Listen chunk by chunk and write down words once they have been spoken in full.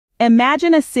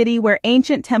Imagine a city where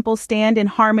ancient temples stand in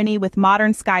harmony with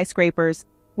modern skyscrapers,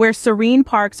 where serene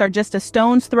parks are just a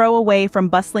stone's throw away from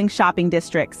bustling shopping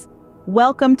districts.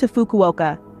 Welcome to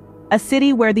Fukuoka, a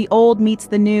city where the old meets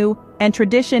the new and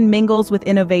tradition mingles with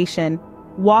innovation.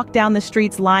 Walk down the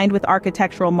streets lined with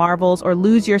architectural marvels or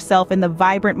lose yourself in the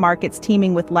vibrant markets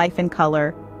teeming with life and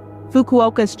color.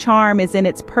 Fukuoka's charm is in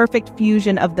its perfect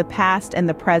fusion of the past and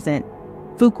the present.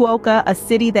 Fukuoka, a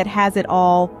city that has it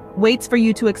all, waits for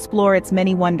you to explore its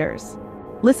many wonders.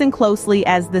 Listen closely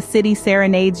as the city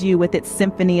serenades you with its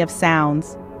symphony of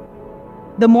sounds.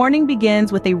 The morning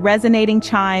begins with a resonating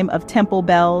chime of temple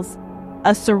bells,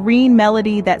 a serene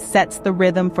melody that sets the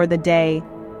rhythm for the day.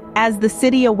 As the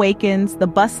city awakens, the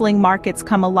bustling markets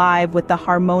come alive with the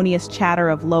harmonious chatter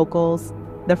of locals,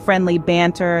 the friendly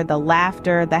banter, the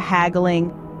laughter, the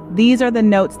haggling. These are the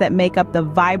notes that make up the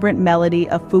vibrant melody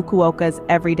of Fukuoka's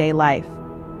everyday life.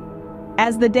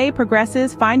 As the day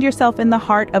progresses, find yourself in the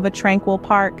heart of a tranquil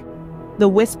park. The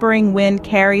whispering wind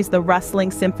carries the rustling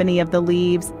symphony of the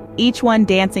leaves, each one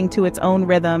dancing to its own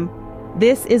rhythm.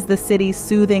 This is the city's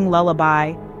soothing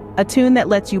lullaby, a tune that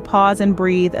lets you pause and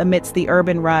breathe amidst the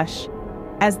urban rush.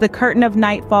 As the curtain of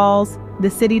night falls, the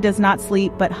city does not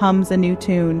sleep but hums a new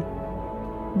tune.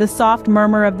 The soft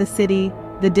murmur of the city,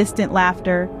 the distant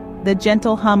laughter, the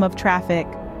gentle hum of traffic.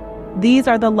 These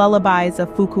are the lullabies of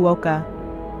Fukuoka.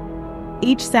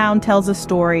 Each sound tells a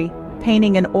story,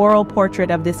 painting an oral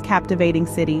portrait of this captivating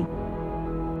city.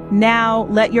 Now,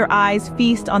 let your eyes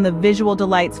feast on the visual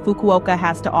delights Fukuoka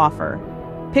has to offer.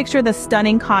 Picture the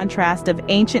stunning contrast of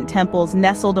ancient temples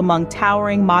nestled among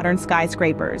towering modern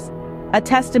skyscrapers, a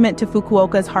testament to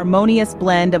Fukuoka's harmonious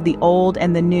blend of the old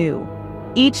and the new.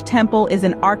 Each temple is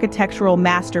an architectural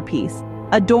masterpiece,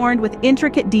 adorned with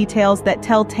intricate details that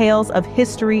tell tales of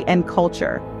history and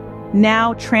culture.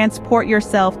 Now transport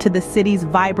yourself to the city's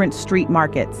vibrant street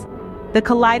markets. The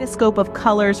kaleidoscope of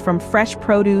colors from fresh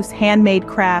produce, handmade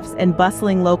crafts, and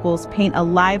bustling locals paint a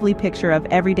lively picture of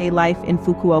everyday life in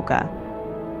Fukuoka.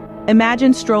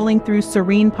 Imagine strolling through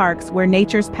serene parks where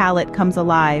nature's palette comes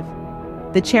alive.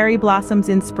 The cherry blossoms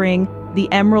in spring, the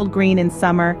emerald green in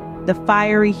summer, the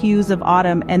fiery hues of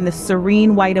autumn, and the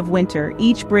serene white of winter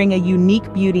each bring a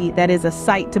unique beauty that is a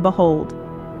sight to behold.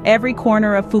 Every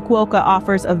corner of Fukuoka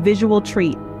offers a visual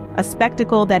treat, a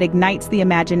spectacle that ignites the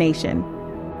imagination.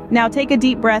 Now take a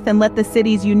deep breath and let the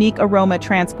city's unique aroma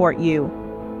transport you.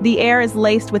 The air is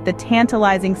laced with the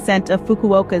tantalizing scent of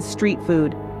Fukuoka's street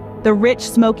food. The rich,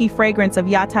 smoky fragrance of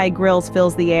yatai grills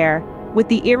fills the air, with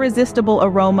the irresistible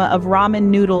aroma of ramen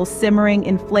noodles simmering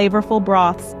in flavorful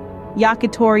broths,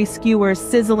 yakitori skewers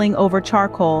sizzling over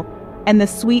charcoal, and the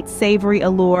sweet, savory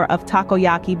allure of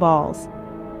takoyaki balls.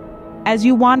 As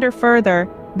you wander further,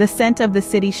 the scent of the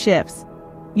city shifts.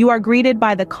 You are greeted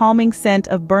by the calming scent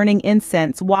of burning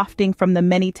incense wafting from the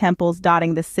many temples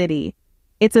dotting the city.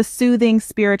 It's a soothing,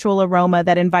 spiritual aroma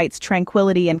that invites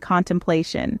tranquility and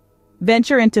contemplation.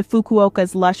 Venture into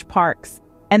Fukuoka's lush parks,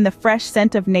 and the fresh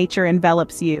scent of nature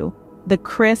envelops you. The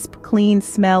crisp, clean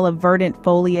smell of verdant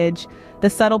foliage, the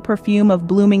subtle perfume of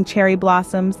blooming cherry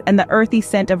blossoms, and the earthy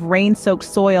scent of rain-soaked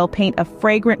soil paint a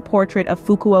fragrant portrait of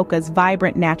Fukuoka's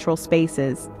vibrant natural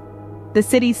spaces. The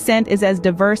city's scent is as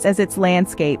diverse as its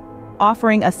landscape,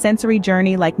 offering a sensory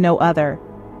journey like no other.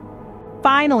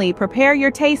 Finally, prepare your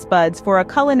taste buds for a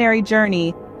culinary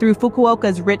journey through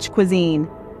Fukuoka's rich cuisine.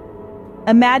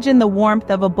 Imagine the warmth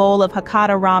of a bowl of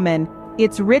Hakata ramen,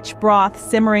 its rich broth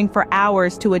simmering for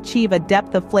hours to achieve a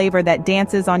depth of flavor that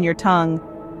dances on your tongue.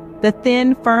 The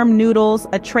thin, firm noodles,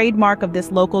 a trademark of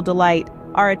this local delight,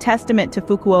 are a testament to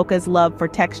Fukuoka's love for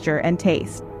texture and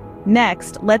taste.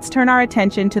 Next, let's turn our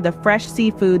attention to the fresh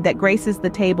seafood that graces the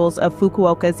tables of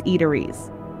Fukuoka's eateries.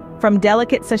 From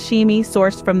delicate sashimi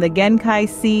sourced from the Genkai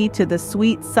Sea to the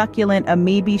sweet, succulent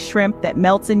amoebi shrimp that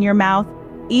melts in your mouth,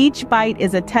 each bite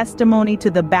is a testimony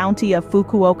to the bounty of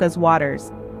Fukuoka's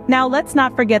waters. Now let's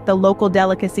not forget the local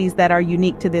delicacies that are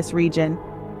unique to this region.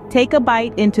 Take a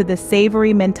bite into the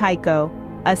savory mentaiko,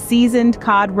 a seasoned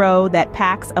cod roe that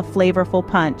packs a flavorful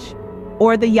punch.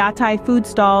 Or the yatai food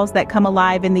stalls that come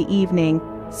alive in the evening,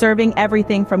 serving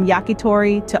everything from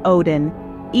yakitori to oden.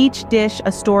 Each dish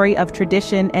a story of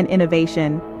tradition and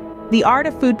innovation. The art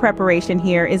of food preparation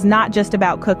here is not just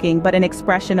about cooking but an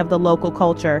expression of the local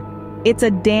culture. It's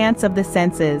a dance of the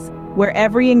senses, where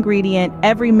every ingredient,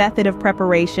 every method of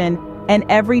preparation, and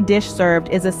every dish served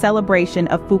is a celebration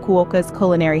of Fukuoka's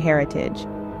culinary heritage.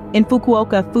 In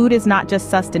Fukuoka, food is not just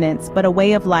sustenance, but a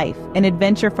way of life, an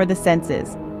adventure for the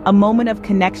senses, a moment of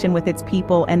connection with its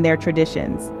people and their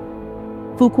traditions.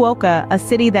 Fukuoka, a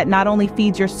city that not only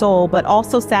feeds your soul but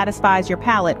also satisfies your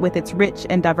palate with its rich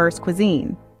and diverse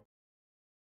cuisine.